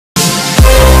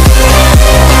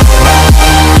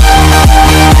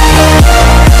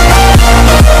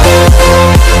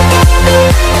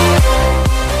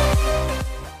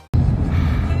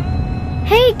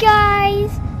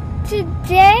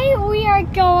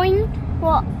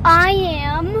Well, I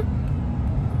am,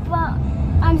 but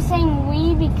I'm saying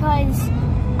we because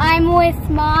I'm with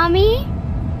Mommy.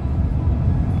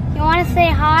 You want to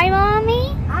say hi,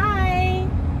 Mommy? Hi.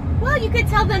 Well, you could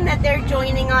tell them that they're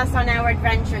joining us on our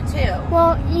adventure too.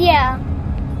 Well, yeah,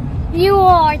 you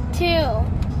are too.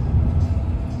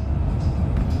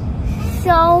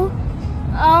 So,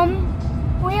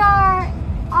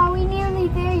 are we nearly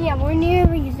there? Yeah, we're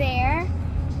nearly there.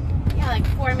 Yeah, like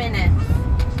 4 minutes.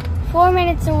 4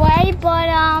 minutes away, but,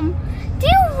 do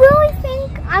you really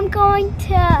think I'm going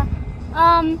to,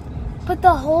 put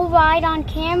the whole ride on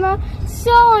camera?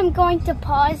 So I'm going to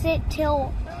pause it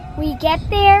till we get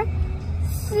there.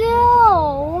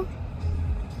 So,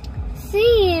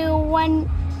 see you when,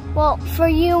 well, for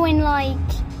you in like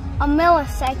a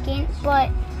millisecond,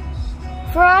 but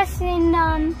for us in,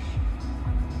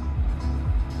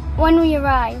 when we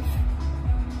arrive.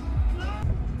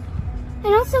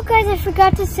 And also, guys, I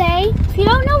forgot to say, if you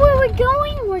don't know where we're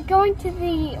going to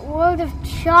the world of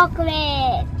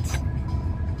chocolate.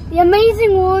 The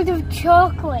amazing world of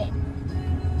chocolate.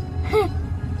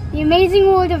 The amazing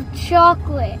world of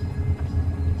chocolate.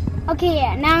 Okay,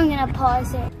 yeah, now I'm gonna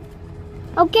pause it.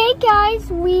 Okay, guys,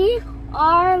 we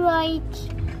are like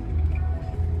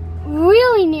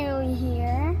really nearly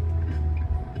here.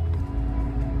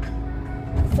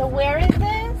 So where is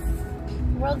this?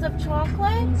 World of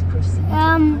Chocolate?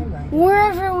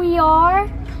 Wherever we are.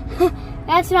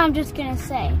 That's what I'm just gonna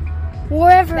say.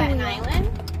 Wherever Staten we are. Island?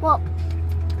 Well,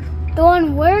 the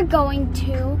one we're going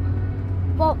to.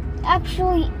 Well,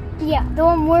 actually, yeah, the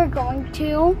one we're going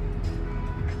to.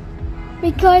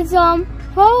 Because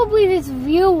probably this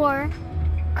viewer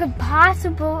could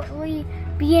possibly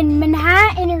be in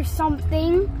Manhattan or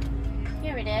something.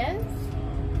 Here it is.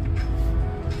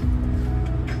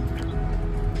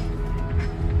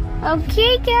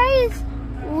 Okay, guys,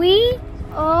 we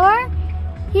are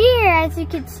here. As you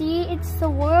can see, it's the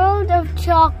world of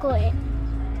chocolate.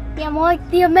 Yeah, more like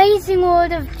the amazing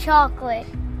world of chocolate.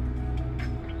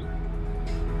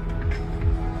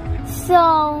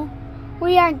 So,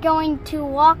 we are going to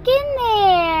walk in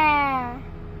there.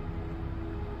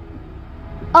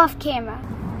 Off camera.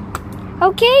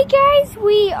 Okay, guys,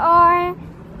 we are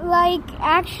like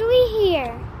actually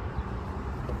here.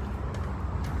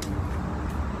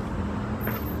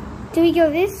 Do we go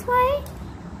this way,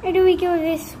 or do we go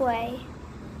this way?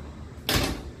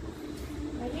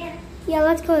 Right here. Yeah,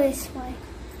 let's go this way.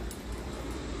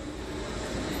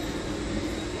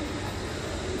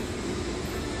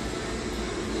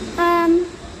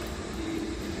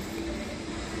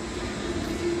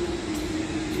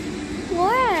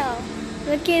 Wow,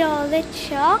 look at all the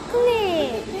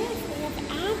chocolate. Yes, they have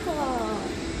apple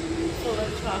full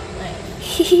of chocolate.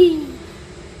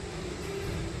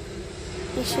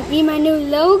 This should be my new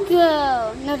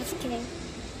logo. No, just kidding.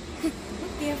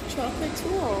 They have chocolate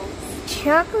tools.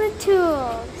 Chocolate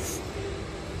tools.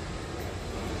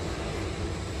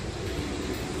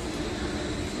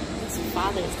 It's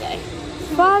Father's Day.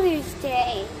 Father's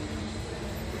Day.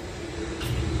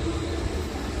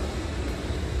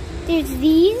 There's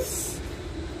these.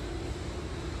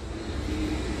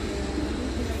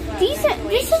 This isn't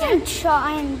this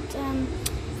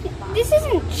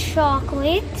isn't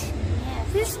chocolate. Yes.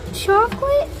 This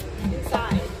chocolate?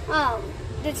 Inside. Oh,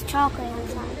 there's chocolate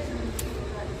inside.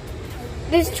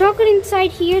 There's chocolate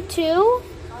inside here too?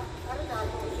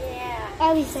 Yeah.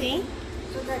 At least See?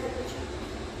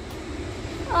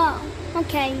 Oh,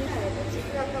 okay. In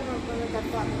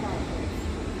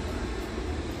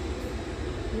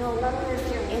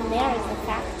there is the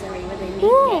factory where they make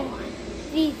Ooh, it.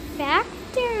 the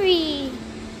factory.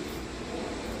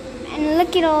 And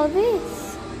look at all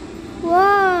this.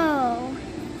 Whoa.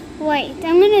 Wait,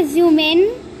 I'm gonna zoom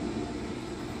in.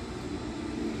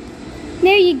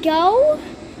 There you go.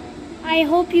 I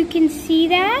hope you can see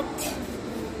that.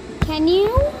 Can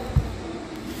you?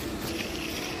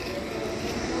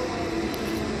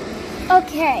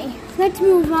 Okay, let's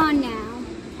move on now.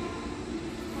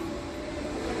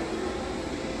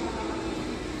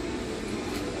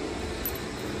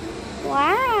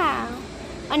 Wow,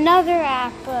 another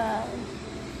apple.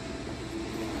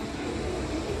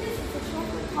 This is a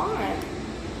chocolate car.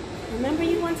 Remember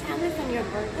you once had this on your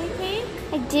birthday cake?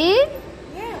 I did?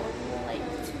 Yeah, when you were like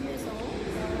 2 years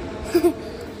old.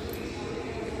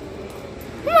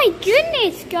 Oh my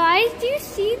goodness, guys, do you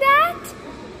see that?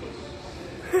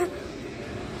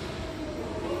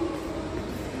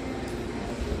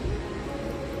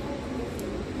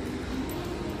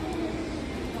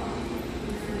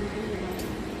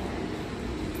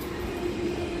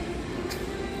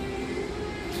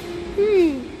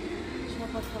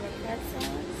 Chocolate colored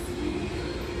pretzels.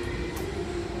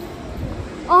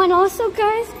 Oh, and also,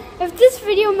 guys, if this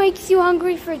video makes you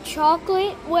hungry for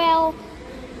chocolate, well,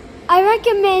 I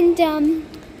recommend, I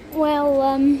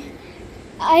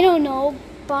don't know,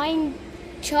 buying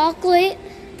chocolate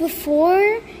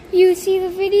before you see the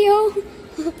video.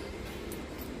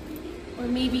 Or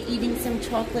maybe eating some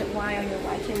chocolate while you're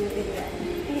watching the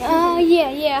video.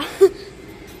 Yeah.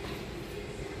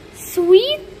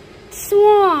 Sweet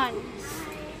swans.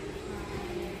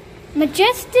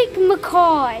 Majestic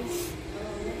macaws.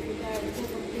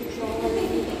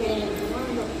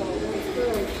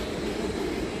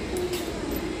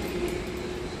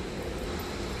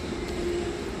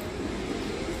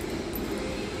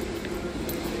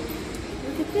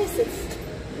 Look at this. It's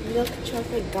milk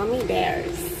chocolate gummy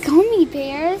bears. Gummy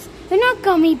bears? They're not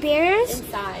gummy bears.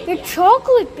 Inside. They're Yeah.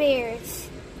 chocolate bears.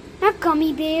 Not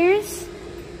gummy bears.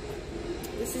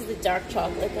 This is the dark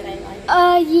chocolate that I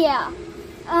like. Yeah.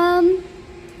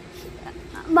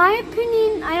 My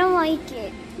opinion, I don't like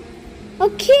it.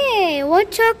 Okay,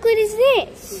 what chocolate is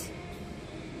this?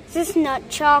 Is this nut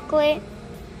chocolate?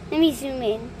 Let me zoom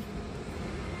in.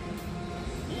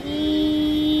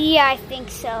 Yeah, I think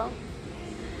so.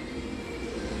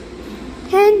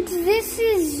 And this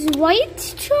is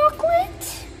white chocolate?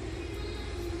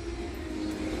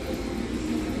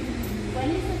 When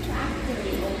is the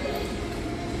factory open?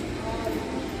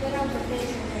 Put on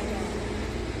vacation right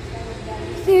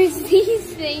now. There's these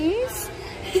things.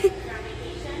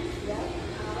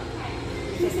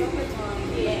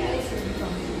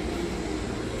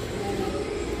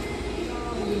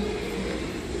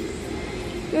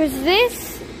 There's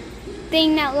this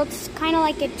thing that looks kind of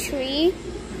like a tree.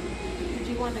 Did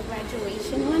you want a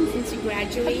graduation one since you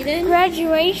graduated?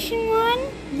 Graduation one?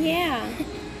 Yeah.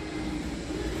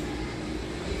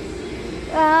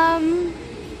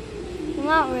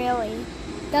 Not really.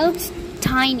 That looks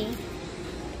tiny.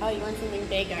 Oh, you want something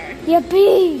bigger? Yeah,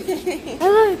 big. I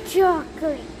love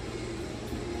chocolate.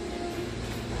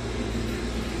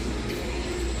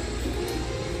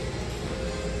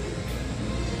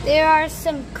 There are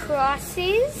some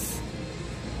crosses.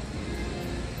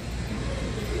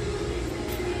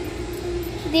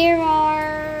 There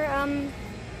are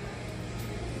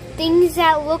things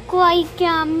that look like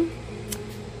gum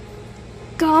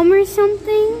or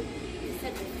something. You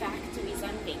said the factory's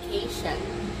on vacation.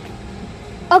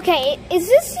 Okay, is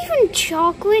this even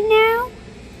chocolate now?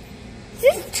 Is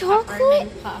this chocolate?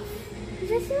 Peppermint puff. Is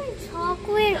this even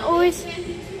chocolate or is...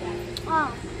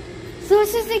 Oh. So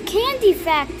this is the candy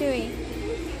factory.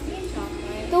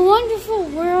 The wonderful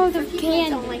world of People candy.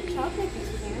 don't like chocolate.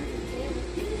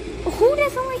 Who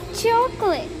doesn't like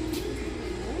chocolate?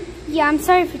 Yeah, I'm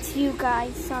sorry if it's you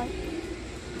guys. Sorry.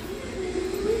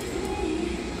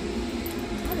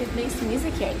 Oh, there's nice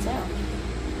music here too.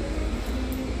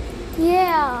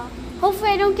 Yeah. Hopefully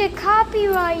I don't get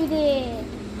copyrighted.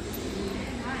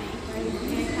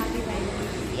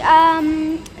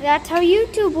 That's how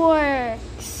YouTube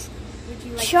works. Would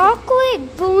you like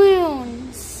Chocolate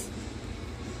balloons.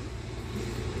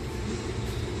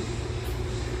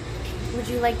 Would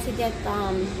you like to get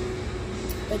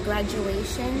the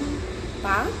graduation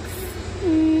box?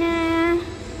 Nah.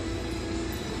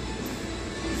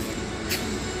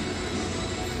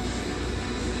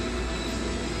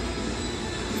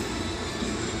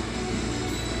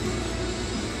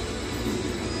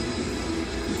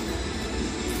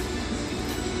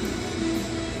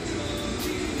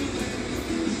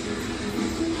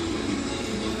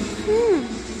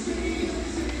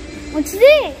 What's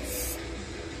this?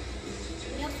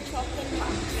 Milk chocolate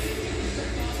box.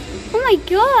 Oh my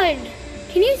god.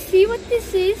 Can you see what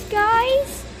this is,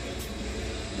 guys?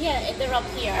 Yeah, they're up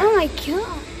here. Oh my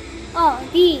god. Oh,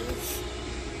 these.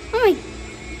 Oh my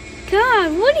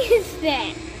god, what is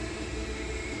that?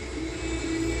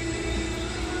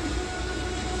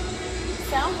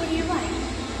 So, what do you like?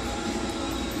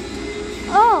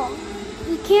 Oh,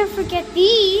 you can't forget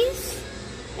these.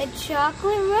 The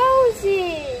chocolate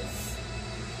roses.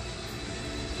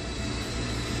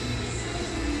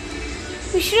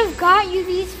 We should have got you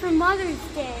these for Mother's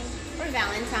Day. Or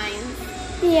Valentine's.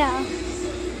 Yeah.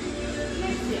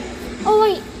 Oh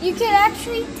wait, you could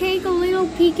actually take a little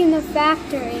peek in the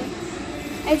factory.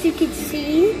 As you can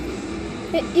see,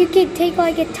 you could take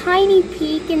like a tiny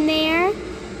peek in there.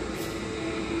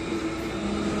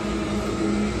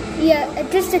 Yeah,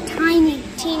 just a teeny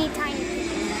tiny peek.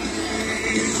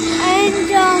 And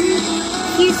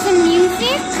here's some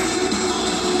music.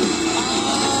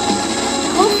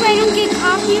 Hopefully I don't get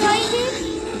copyrighted.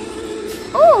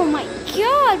 Oh my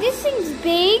god, this thing's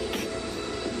big.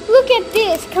 Look at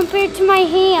this compared to my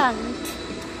hand.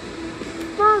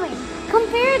 Mommy,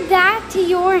 compare that to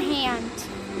your hand.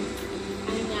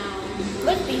 I'm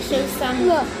Look, they show some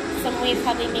ways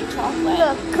how they make chocolate.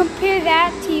 Look, compare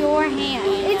that to your hand.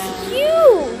 It's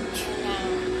huge.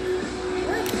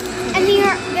 And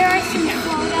there are some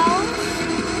photos.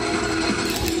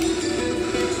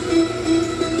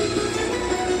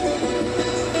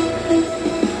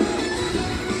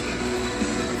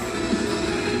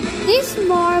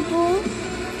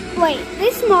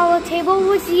 This marble table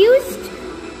was used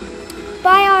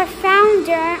by our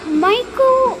founder,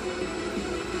 Michael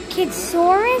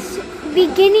Kitsoris,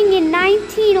 beginning in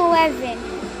 1911.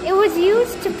 It was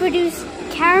used to produce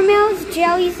caramels,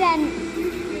 jellies, and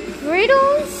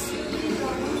brittles.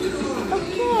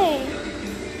 Okay.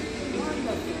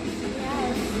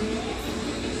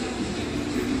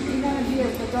 You're gonna be a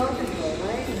photographer,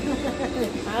 right?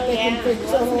 Oh yeah,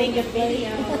 let's make a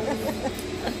video.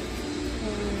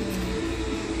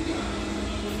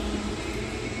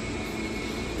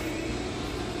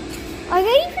 Are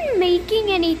they even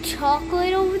making any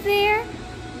chocolate over there?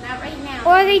 Not right now.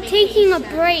 Or are they taking a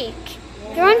break?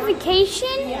 They're on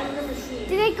vacation? Yeah.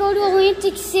 Did they go to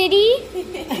Atlantic City?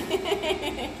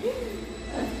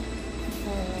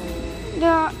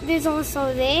 There's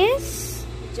also this.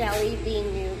 Jelly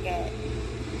bean nougat.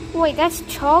 Wait, that's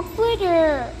chocolate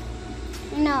or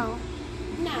no?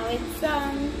 No, it's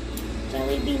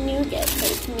jelly bean nougat. So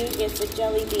it's nougats with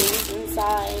jelly beans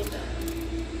inside.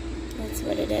 That's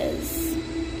what it is.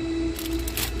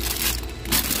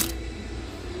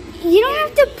 You don't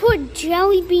have to put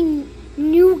jelly bean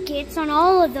nougats on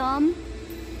all of them.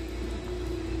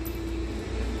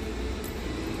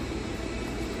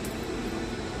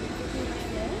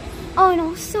 Oh, and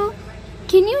also,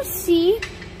 can you see,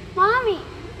 Mommy,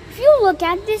 if you look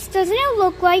at this, doesn't it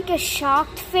look like a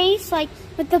shocked face, like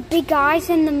with the big eyes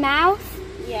and the mouth?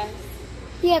 Yes.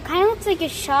 Yeah, it kind of looks like a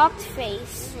shocked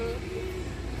face.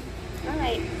 All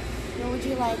right. What would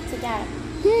you like to get?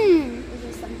 Is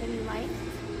there something you like?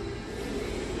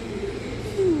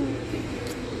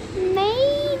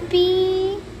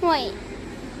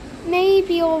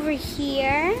 Maybe over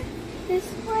here,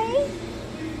 this way.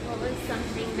 What was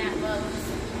something that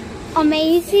was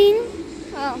Amazing?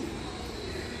 Oh.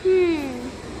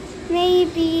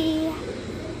 Maybe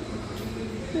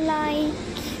like,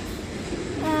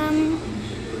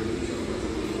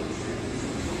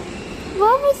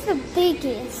 what was the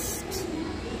biggest?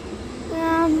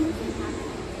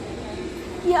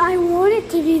 Yeah, I want it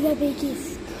to be the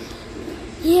biggest.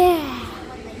 Yeah.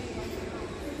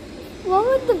 What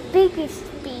would the biggest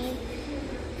be?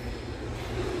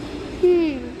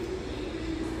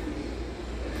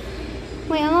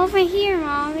 Wait, I'm over here,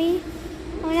 Mommy.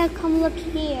 I'm gonna come look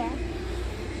here.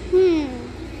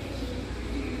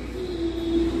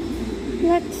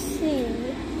 Let's see.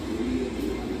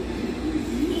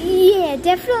 Yeah,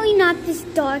 definitely not this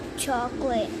dark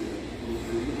chocolate.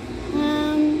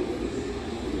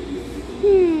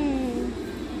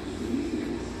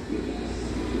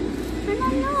 I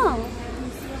don't know.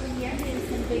 There's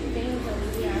some big things over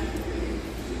here.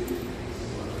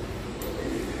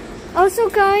 Also,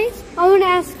 guys, I want to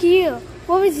ask you,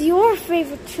 what was your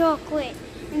favorite chocolate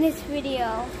in this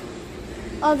video?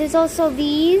 Oh, there's also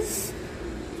these.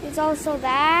 There's also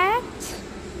that.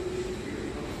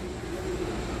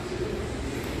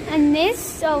 And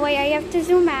this. Oh, wait, I have to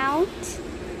zoom out.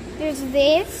 There's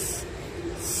this.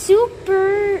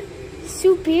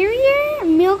 Superior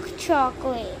milk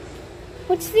chocolate.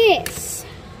 What's this?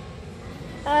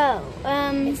 Oh,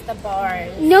 It's the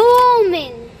bars. no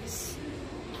almonds.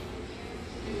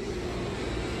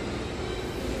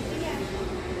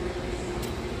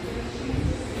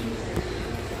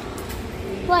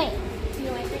 Wait, Do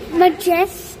you like it?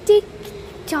 majestic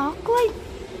chocolate?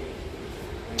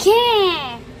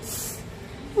 Cats.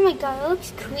 Oh my god, it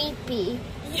looks creepy.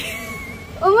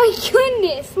 Oh my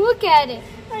goodness, look at it.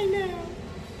 I know.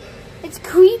 It's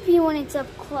creepy when it's up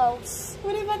close.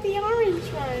 What about the orange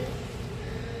one?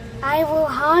 I will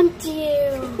haunt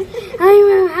you. I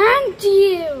will haunt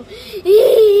you.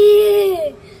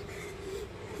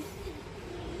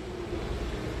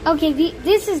 Okay,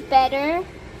 this is better.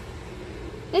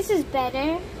 This is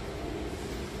better.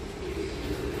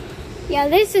 Yeah,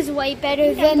 this is way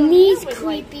better than these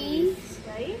creepies.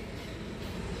 Right?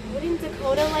 Wouldn't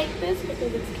Dakota like this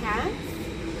because it's cats?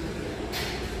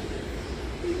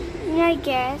 Yeah, I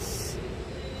guess.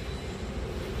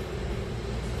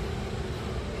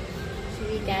 Should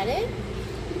we get it?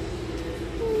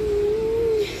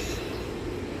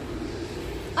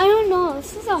 I don't know.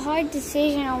 This is a hard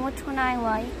decision on which one I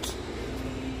like.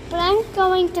 But I'm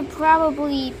going to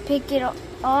probably pick it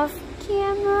off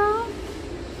camera.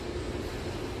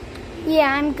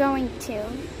 Yeah, I'm going to.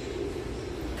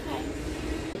 Okay.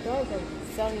 dolphin.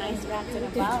 So nice wrapped in a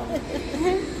bow.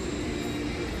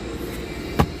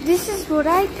 This is what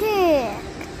I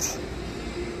picked.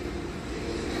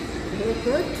 You look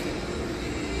good?